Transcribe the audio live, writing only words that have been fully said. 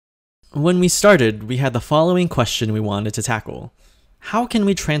When we started, we had the following question we wanted to tackle. How can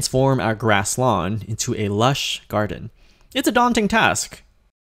we transform our grass lawn into a lush garden? It's a daunting task.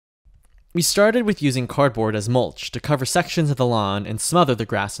 We started with using cardboard as mulch to cover sections of the lawn and smother the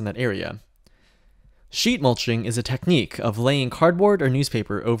grass in that area. Sheet mulching is a technique of laying cardboard or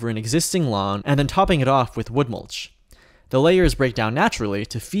newspaper over an existing lawn and then topping it off with wood mulch. The layers break down naturally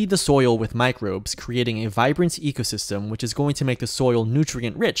to feed the soil with microbes, creating a vibrant ecosystem which is going to make the soil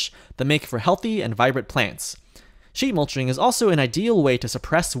nutrient-rich that make for healthy and vibrant plants. Sheet mulching is also an ideal way to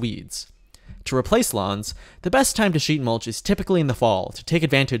suppress weeds. To replace lawns, the best time to sheet mulch is typically in the fall to take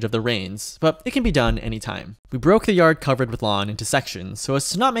advantage of the rains, but it can be done anytime. We broke the yard covered with lawn into sections so as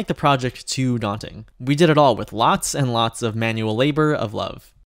to not make the project too daunting. We did it all with lots and lots of manual labor of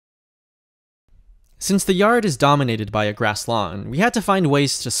love. Since the yard is dominated by a grass lawn, we had to find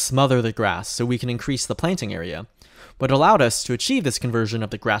ways to smother the grass so we can increase the planting area. What allowed us to achieve this conversion of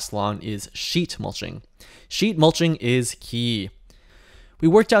the grass lawn is sheet mulching. Sheet mulching is key. We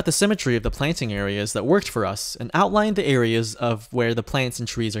worked out the symmetry of the planting areas that worked for us and outlined the areas of where the plants and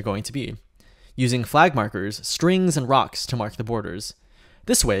trees are going to be, using flag markers, strings, and rocks to mark the borders.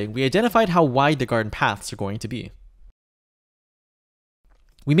 This way, we identified how wide the garden paths are going to be.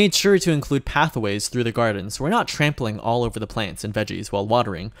 We made sure to include pathways through the garden so we're not trampling all over the plants and veggies while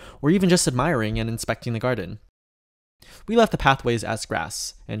watering, or even just admiring and inspecting the garden. We left the pathways as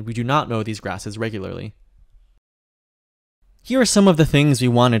grass, and we do not mow these grasses regularly. Here are some of the things we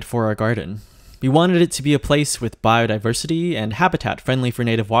wanted for our garden. We wanted it to be a place with biodiversity and habitat friendly for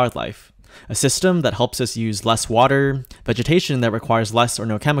native wildlife, a system that helps us use less water, vegetation that requires less or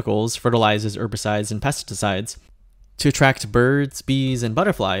no chemicals, fertilizers, herbicides, and pesticides. To attract birds, bees, and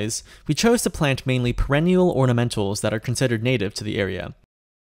butterflies, we chose to plant mainly perennial ornamentals that are considered native to the area.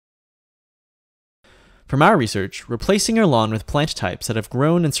 From our research, replacing your lawn with plant types that have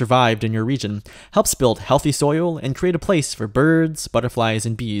grown and survived in your region helps build healthy soil and create a place for birds, butterflies,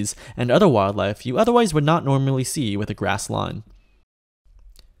 and bees, and other wildlife you otherwise would not normally see with a grass lawn.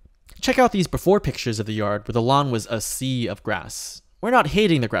 Check out these before pictures of the yard where the lawn was a sea of grass. We're not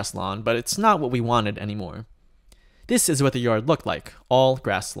hating the grass lawn, but it's not what we wanted anymore. This is what the yard looked like, all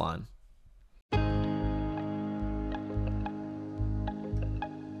grass lawn.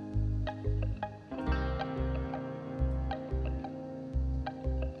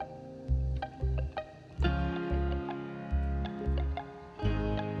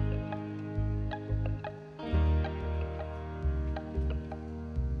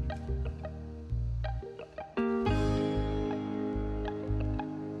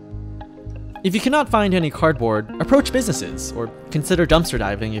 If you cannot find any cardboard, approach businesses, or consider dumpster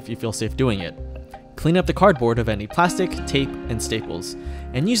diving if you feel safe doing it. Clean up the cardboard of any plastic, tape, and staples,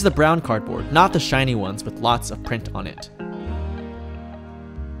 and use the brown cardboard, not the shiny ones with lots of print on it.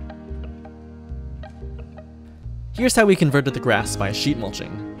 Here's how we converted the grass by sheet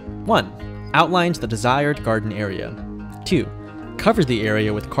mulching. 1. Outlined the desired garden area. 2. Covered the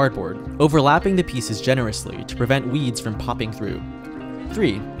area with cardboard, overlapping the pieces generously to prevent weeds from popping through.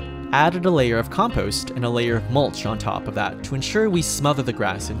 3. Added a layer of compost and a layer of mulch on top of that to ensure we smother the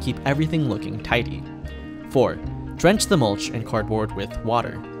grass and keep everything looking tidy. 4. Drench the mulch and cardboard with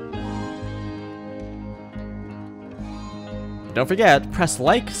water. Don't forget, press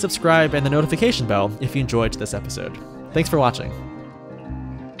like, subscribe, and the notification bell if you enjoyed this episode. Thanks for watching.